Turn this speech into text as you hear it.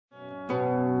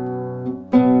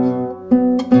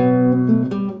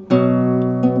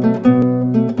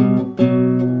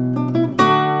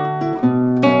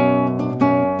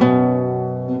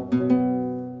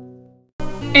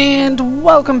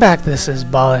Welcome back, this is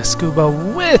Bala Scuba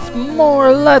with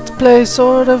more Let's Play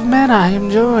Sword of Mana. I am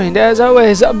joined, as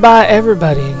always, by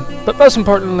everybody, but most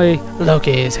importantly,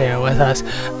 Loki is here with us.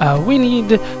 We need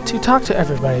to talk to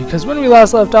everybody, because when we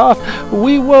last left off,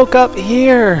 we woke up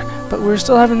here, but we're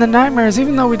still having the nightmares,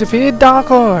 even though we defeated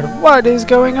Dark Lord. What is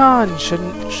going on?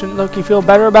 Shouldn't Loki feel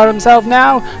better about himself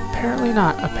now? Apparently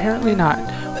not, apparently not.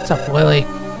 What's up, Willie?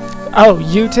 Oh,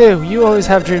 you too. You always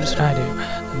have dreams when I do.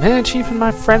 The minute Chief and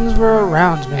my friends were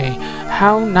around me.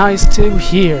 How nice to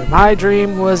hear. My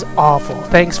dream was awful.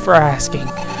 Thanks for asking.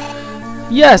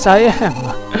 Yes, I am.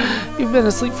 You've been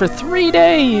asleep for 3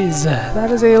 days. That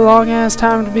is a long-ass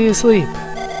time to be asleep.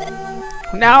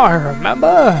 Now I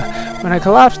remember. When I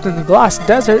collapsed in the glass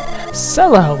desert,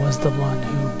 Sella was the one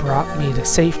who brought me to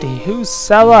safety. Who's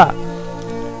Sella?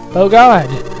 Oh God.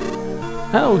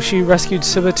 Oh, she rescued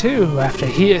Siba too, after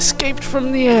he escaped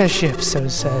from the airship, so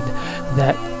said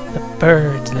that the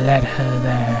birds led her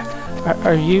there.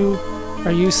 Are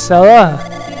you Sella?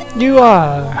 You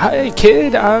are. Hi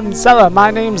kid, I'm Sella. My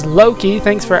name's Loki.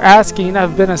 Thanks for asking.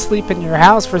 I've been asleep in your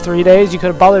house for 3 days. You could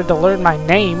have bothered to learn my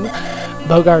name.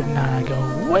 Bogart and I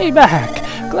go way back.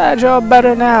 Glad you're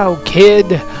better now,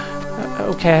 kid.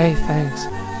 Okay, thanks.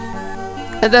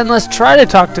 And then let's try to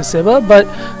talk to Siba, but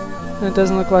it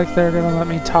doesn't look like they're going to let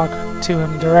me talk to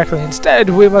him directly. Instead,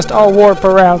 we must all warp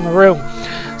around the room.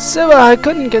 Siba, I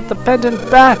couldn't get the pendant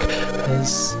back.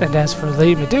 And as for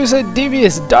Lady Medusa,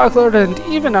 Devious, Darklord, and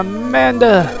even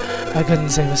Amanda, I couldn't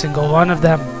save a single one of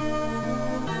them.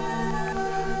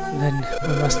 And then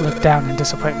we must look down in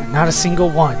disappointment. Not a single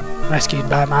one rescued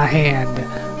by my hand.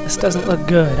 This doesn't look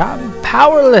good. I'm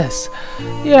powerless.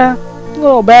 Yeah, a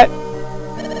little bit.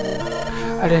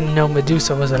 I didn't know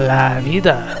Medusa was alive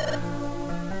either.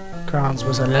 Grons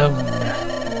was alone.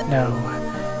 No,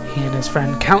 he and his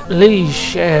friend Count Lee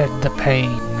shared the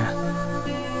pain.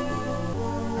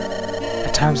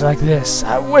 At times like this,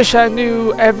 I wish I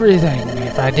knew everything.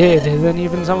 If I did, then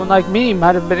even someone like me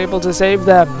might have been able to save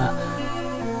them.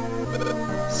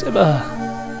 Siba,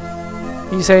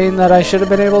 you saying that I should have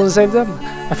been able to save them?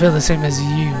 I feel the same as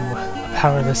you, a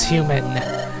powerless human,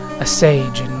 a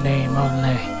sage in name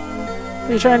only. What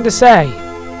are you trying to say?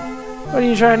 What are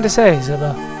you trying to say,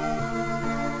 Siba?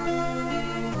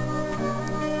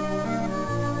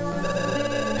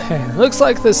 Looks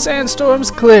like the sandstorm's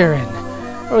clearing.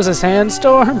 There was a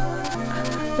sandstorm?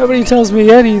 Nobody tells me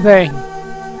anything.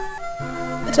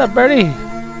 What's up, birdie?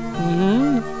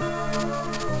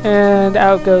 And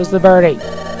out goes the birdie.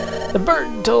 The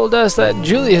bird told us that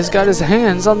Julius got his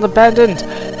hands on the pendant.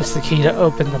 It's the key to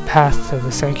open the path to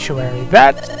the sanctuary.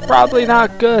 That's probably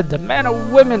not good. The men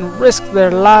and women risk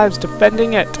their lives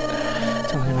defending it.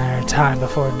 It's only a matter of time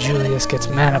before Julius gets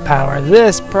mana power.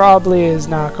 This probably is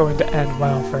not going to end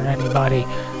well for anybody.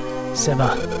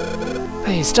 Siba,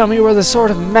 please tell me where the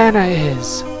Sword of Mana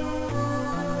is.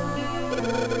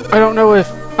 I don't know if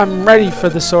I'm ready for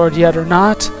the sword yet or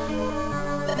not.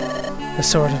 The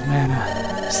Sword of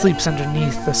Mana sleeps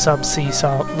underneath the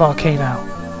subsea volcano.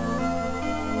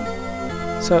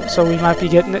 So we might be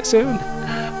getting it soon?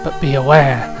 But be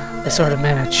aware, the Sword of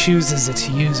Mana chooses its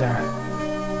user.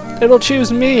 It'll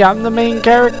choose me, I'm the main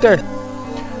character.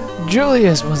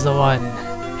 Julius was the one.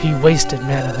 He wasted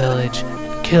Mana Village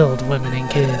and killed women and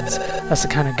kids. That's the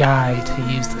kind of guy to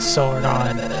use the sword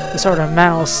on. The Sword of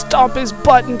Mana will stomp his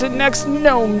butt into next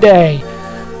Gnome Day.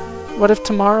 What if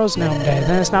tomorrow's Gnome Day?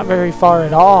 Then it's not very far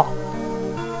at all.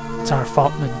 It's our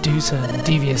fault Medusa and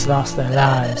Devious lost their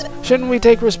lives. Shouldn't we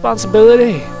take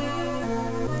responsibility?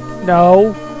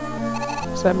 No.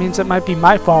 So that means it might be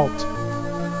my fault.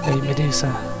 Lady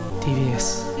Medusa,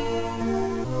 Devious.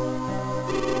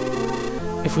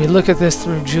 If we look at this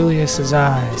through Julius's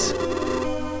eyes,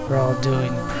 we're all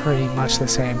doing pretty much the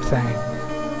same thing.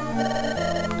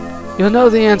 You'll know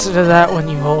the answer to that when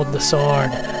you hold the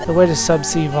sword. The way to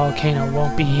subsea volcano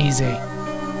won't be easy.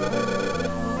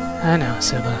 I know,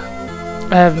 Siba.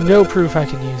 I have no proof I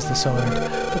can use the sword,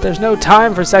 but there's no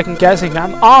time for second guessing.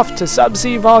 I'm off to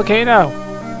subsea volcano.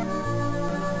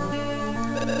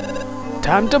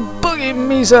 Time to boogie,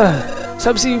 Misa.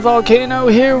 Subsea volcano,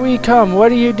 here we come.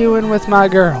 What are you doing with my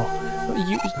girl?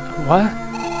 You what?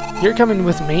 You're coming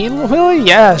with me, Willie?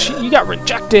 Yeah, you got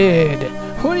rejected.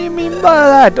 What do you mean by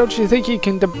that? Don't you think you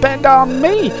can depend on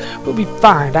me? We'll be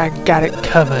fine. I got it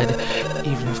covered.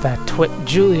 Even if that twit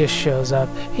Julius shows up,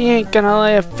 he ain't gonna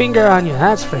lay a finger on you,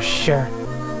 that's for sure.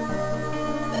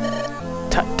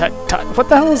 Tut, tut, tut. What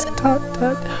the hell is tut,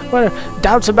 tut? What are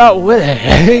doubts about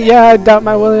Willie? Yeah, I doubt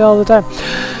my Willie all the time.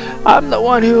 I'm the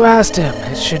one who asked him.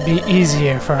 It should be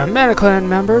easier for a Mana Clan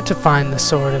member to find the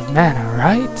Sword of Mana,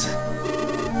 right?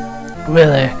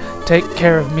 Willie, take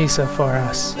care of Misa for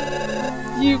us.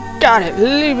 You got it.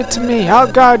 Leave it to me.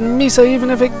 I'll guard Misa even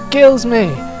if it kills me.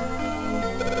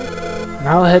 And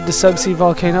I'll head to Subsea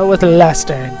Volcano with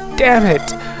Lester. Damn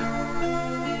it!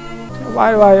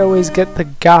 Why do I always get the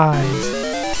guys?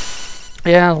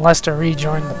 Yeah, Lester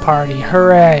rejoined the party.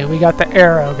 Hooray! We got the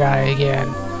arrow guy again.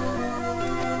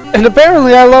 And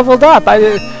apparently I leveled up.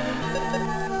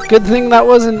 Good thing that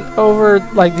wasn't over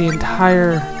like the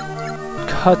entire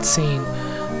cutscene.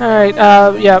 Alright,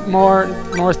 yeah,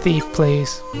 more thief,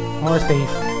 please. More thief.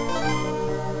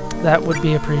 That would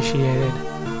be appreciated.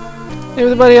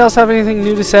 Anybody else have anything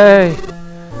new to say?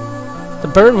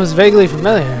 The bird was vaguely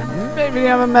familiar. Maybe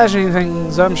I'm imagining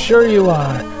things. I'm sure you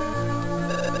are.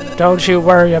 Don't you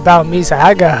worry about Misa.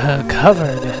 I got her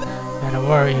covered. Men of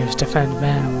warriors defend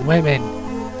men and women.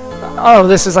 Oh,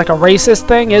 this is like a racist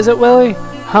thing, is it, Willie?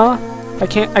 Huh? I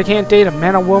can't date a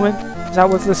man or woman? Is that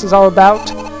what this is all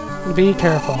about? Be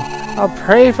careful. I'll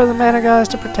pray for the mana guys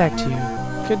to protect you.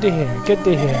 Good to hear. Good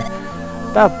to hear.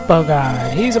 About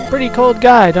Bogard. He's a pretty cold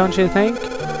guy, don't you think?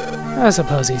 I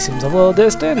suppose he seems a little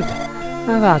distant.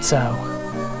 I thought so.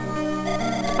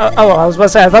 Oh, I was about to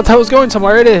say, I thought that was going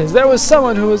somewhere. It is. There was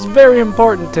someone who was very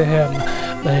important to him,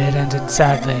 but it ended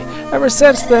sadly. Ever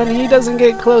since then, he doesn't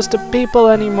get close to people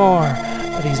anymore.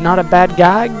 But he's not a bad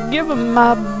guy. Give him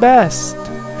my best.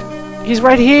 He's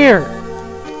right here.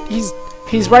 He's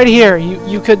right here.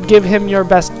 You could give him your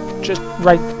best just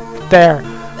right there.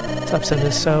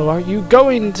 Subsea, so are you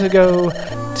going to go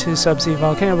to Subsea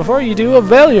Volcano? Before you do,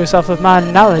 avail yourself of my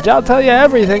knowledge. I'll tell you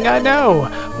everything I know.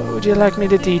 What would you like me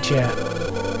to teach you?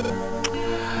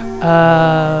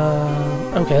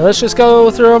 Okay, let's just go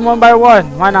through them one by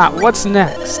one. Why not? What's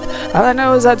next? All I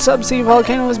know is that Subsea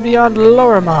Volcano is beyond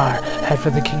Lorimar. Head for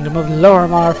the kingdom of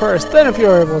Lorimar first. Then if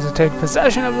you're able to take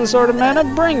possession of the Sword of Mana,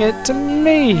 bring it to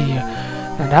me.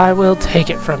 And I will take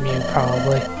it from you,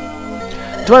 probably.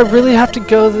 Do I really have to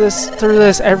go through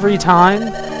this every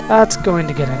time? That's going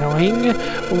to get annoying.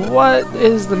 What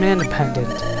is the Mana Pendant?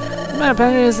 The Mana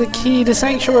Pendant is the key to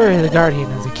Sanctuary. The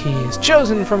guardian of the key is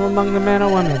chosen from among the Mana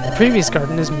women. The previous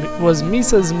guardian was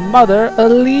Misa's mother,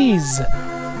 Elise.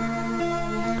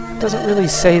 It doesn't really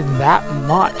say that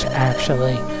much,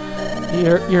 actually.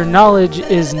 Your knowledge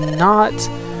is not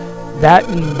that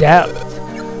in-depth.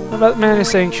 What about Mana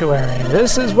Sanctuary?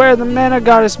 This is where the Mana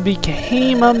Goddess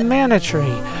became a Mana Tree.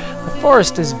 The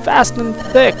forest is vast and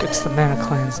thick. It's the Mana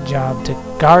Clan's job to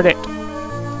guard it.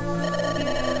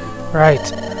 Right.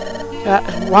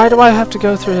 Why do I have to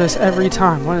go through this every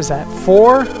time? What is that?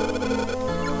 4?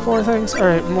 4 things?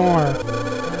 Alright, more.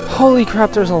 Holy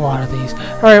crap, there's a lot of these.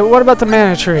 Alright, what about the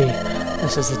Mana Tree?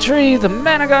 This is the tree the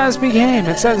Mana Goddess became.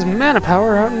 It sends mana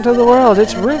power out into the world.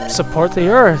 Its roots support the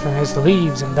earth, and its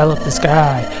leaves envelop the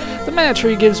sky. The Mana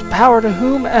Tree gives power to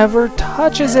whomever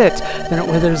touches it. Then it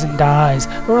withers and dies.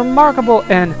 A remarkable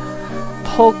and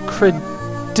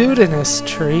pulchritudinous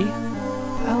tree.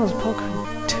 What the hell is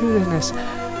pulchritudinous?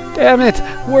 Damn it!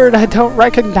 Word I don't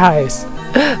recognize.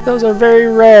 Those are very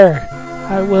rare.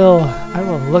 I will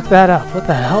look that up. What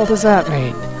the hell does that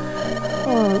mean?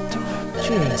 Oh,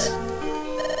 jeez.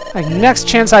 Like, next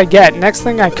chance I get, next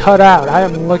thing I cut out, I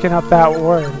am looking up that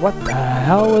word. What the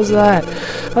hell was that?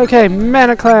 Okay,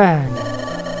 Mana Clan.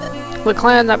 The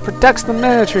clan that protects the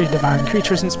Mana Tree. Divine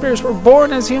creatures and spirits were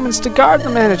born as humans to guard the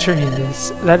Mana Tree.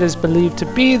 That is believed to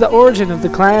be the origin of the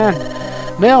clan.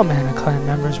 Male Mana Clan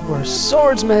members were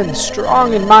swordsmen,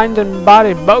 strong in mind and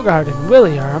body. Bogard and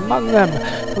Willie are among them.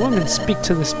 The women speak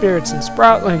to the spirits and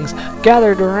sproutlings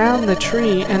gathered around the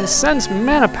tree and sense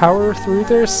mana power through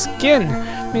their skin.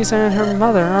 Misa and her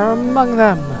mother are among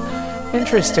them.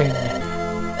 Interesting.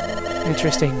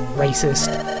 Interesting, racist.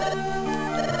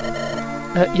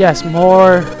 Yes,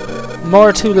 more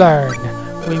to learn.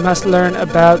 We must learn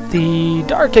about the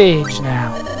Dark Age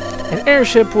now. An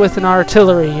airship with an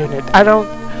artillery unit.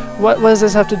 What does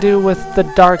this have to do with the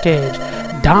Dark Age?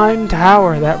 Dime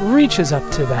Tower that reaches up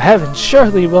to the heavens.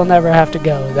 Surely we'll never have to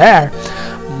go there.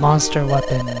 Monster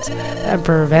weapons.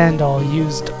 Emperor Vandal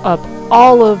used up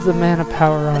all of the mana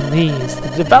power on these. The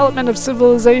development of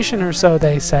civilization or so,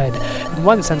 they said. In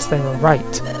one sense, they were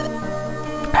right.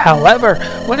 However,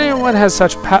 when anyone has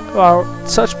such power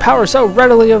so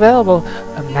readily available,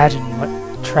 imagine what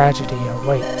tragedy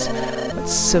awaits. But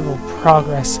civil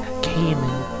progress came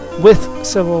with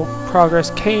civil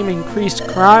progress came increased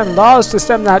crime. Laws to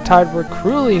stem that tide were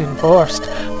cruelly enforced.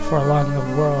 Before long, the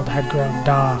world had grown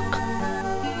dark.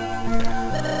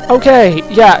 Okay,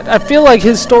 yeah, I feel like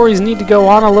his stories need to go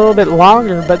on a little bit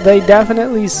longer, but they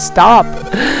definitely stop.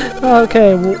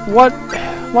 Okay, what?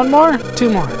 One more? Two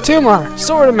more.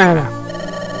 Sword of Mana.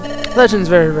 Legends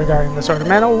vary regarding the sword of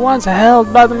mana once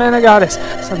held by the mana goddess.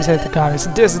 Some say the goddess,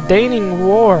 disdaining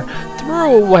war,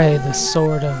 threw away the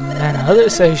sword of mana.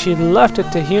 Others say she left it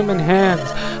to human hands.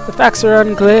 The facts are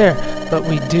unclear, but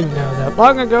we do know that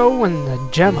long ago when the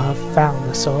Gemma found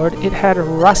the sword, it had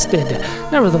rusted.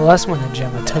 Nevertheless, when the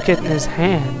Gemma took it in his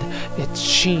hand, its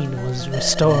sheen was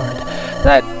restored.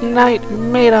 That knight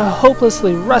made a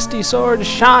hopelessly rusty sword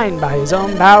shine by his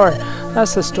own power.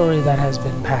 That's the story that has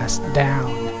been passed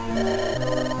down.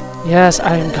 Yes,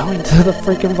 I am going to the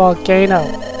freaking volcano.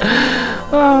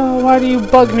 Oh, why do you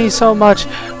bug me so much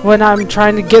when I'm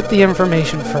trying to get the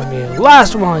information from you?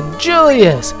 Last one,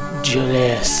 Julius.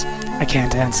 Julius. I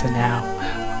can't answer now.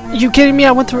 Are you kidding me?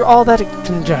 I went through all that. Do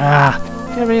you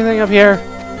have anything up here?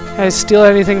 Can I steal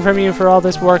anything from you for all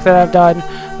this work that I've done?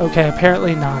 Okay,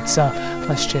 apparently not, so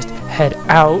let's just head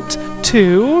out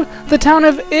to the town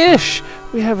of Ishe.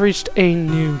 We have reached a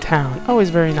new town. Always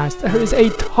very nice. There is a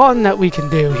ton that we can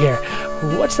do here.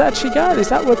 What's that she got? Is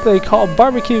that what they call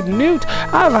barbecued newt?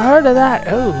 I've heard of that.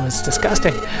 Oh, it's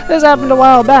disgusting. This happened a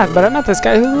while back, but I met this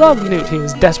guy who loved newt. He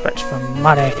was desperate for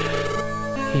money.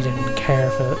 He didn't care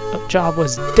if a job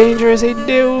was dangerous. He'd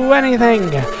do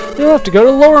anything. You'll have to go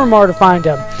to Lorimar to find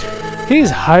him.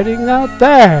 He's hiding out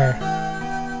there.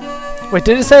 Wait,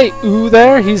 did it say ooh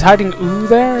there? He's hiding ooh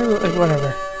there? Like,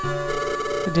 whatever.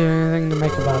 To do anything to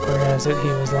make a buck, whereas he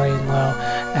was laying low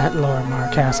at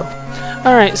Lorimar Castle.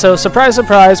 Alright, so surprise,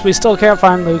 surprise, we still can't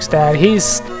find Luke's dad. He's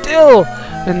still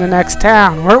in the next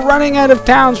town. We're running out of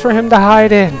towns for him to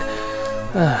hide in.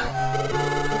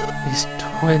 These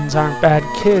twins aren't bad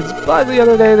kids, but the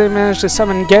other day they managed to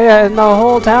summon Gaia and the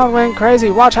whole town went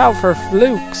crazy. Watch out for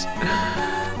flukes.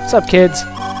 What's up, kids?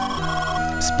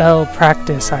 Spell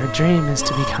practice. Our dream is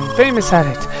to become famous at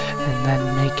it and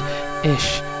then make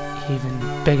Ishe even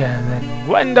bigger than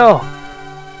Wendell.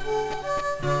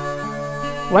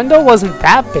 Wendell wasn't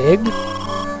that big.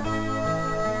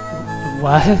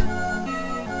 What?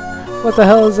 What the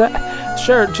hell is that?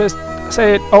 Sure, just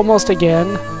say it almost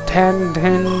again. Ten,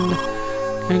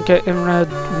 Klinka imra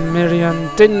mirian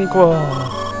tinqua.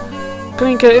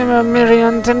 Klinka imra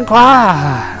mirian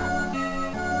tinqua.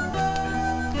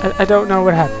 I don't know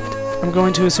what happened. I'm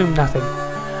going to assume nothing.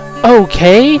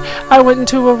 Okay, I went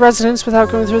into a residence without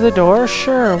going through the door.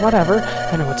 Sure, whatever.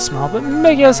 I know it's small, but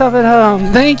make yourself at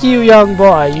home. Thank you, young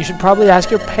boy. You should probably ask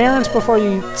your parents before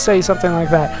you say something like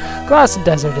that. Glass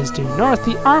Desert is due north.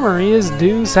 The Armory is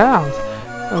due south.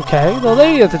 Okay, the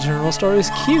lady at the general store is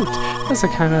cute. That's the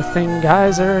kind of thing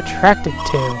guys are attracted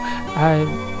to.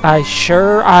 I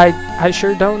sure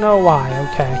don't know why.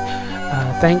 Okay.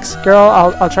 Thanks, girl.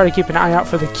 I'll try to keep an eye out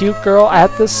for the cute girl at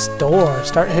the store.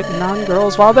 Start hitting on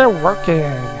girls while they're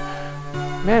working.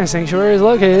 Man, Sanctuary is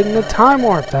located in the Time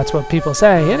Warp. That's what people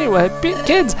say. Anyway,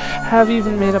 kids have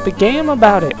even made up a game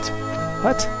about it.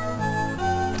 What?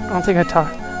 I don't think I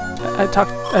talked.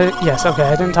 Yes, okay,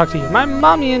 I didn't talk to you. My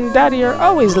mommy and daddy are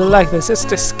always like this. It's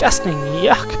disgusting.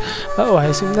 Yuck. Oh, I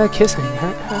assume they're kissing.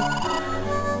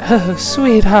 Oh,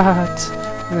 sweetheart.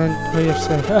 And then we have to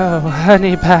say, oh,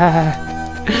 honey pie.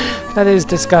 That is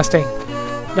disgusting.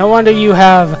 No wonder you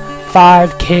have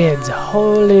 5 kids.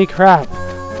 Holy crap.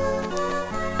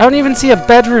 I don't even see a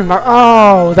bedroom.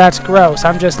 Oh, that's gross.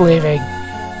 I'm just leaving.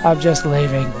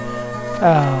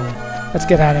 Oh, let's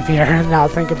get out of here and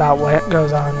not think about what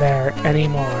goes on there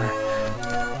anymore.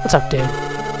 What's up, dude?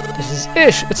 This is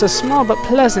Ishe. It's a small but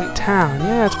pleasant town.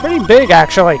 Yeah, it's pretty big,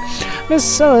 actually. Miss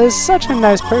Scylla is such a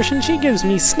nice person. She gives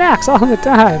me snacks all the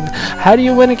time. How do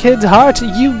you win a kid's heart?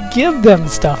 You give them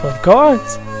stuff, of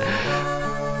course.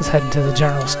 Let's head into the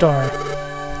general store.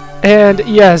 And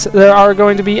yes, there are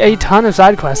going to be a ton of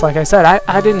side quests. Like I said,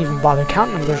 I didn't even bother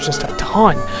counting them. There's just a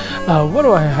ton. What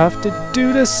do I have to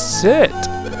do to sit?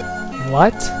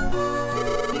 What?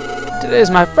 Today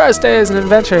is my first day as an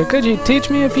adventurer. Could you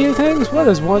teach me a few things? What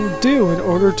does one do in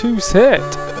order to sit?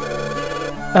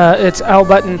 It's L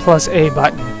button plus A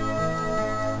button.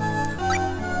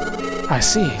 I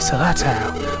see, so that's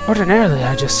how. Ordinarily,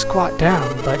 I just squat down,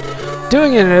 but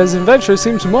doing it as an adventurer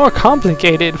seems more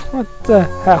complicated. What the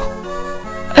hell?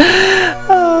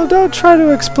 Oh, don't try to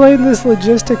explain this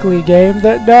logistically, game.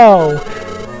 No.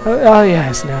 Oh,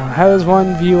 yes, no. How does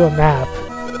one view a map?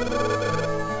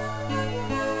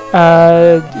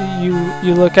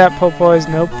 You look at Popoy's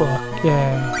notebook.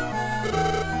 Yeah.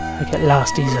 I get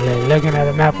lost easily. Looking at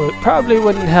a map probably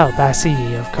wouldn't help. I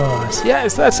see, of course.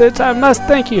 Yes, that's it. I must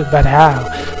thank you. But how?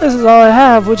 This is all I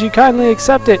have. Would you kindly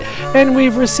accept it? And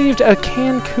we've received a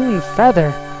Cancun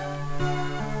feather.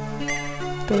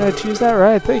 Did I choose that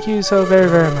right? Thank you so very,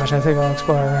 very much. I think I'll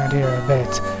explore around here a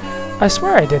bit. I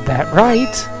swear I did that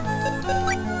right.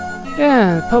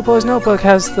 Yeah, Popo's notebook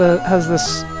has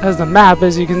the map.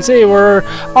 As you can see, we're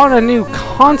on a new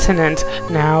continent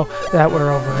now that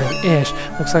we're over in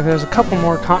Ishe. Looks like there's a couple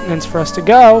more continents for us to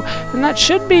go, and that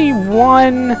should be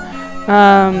one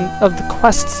of the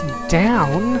quests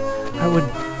down, I would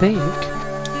think.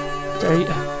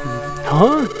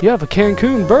 Huh? You have a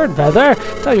Cancun bird feather?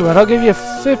 Tell you what, I'll give you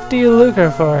 50 lucre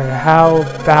for it. How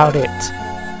about it?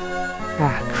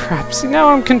 Ah, crap. See, now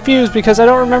I'm confused because I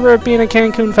don't remember it being a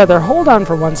Cancun feather. Hold on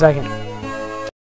for 1 second.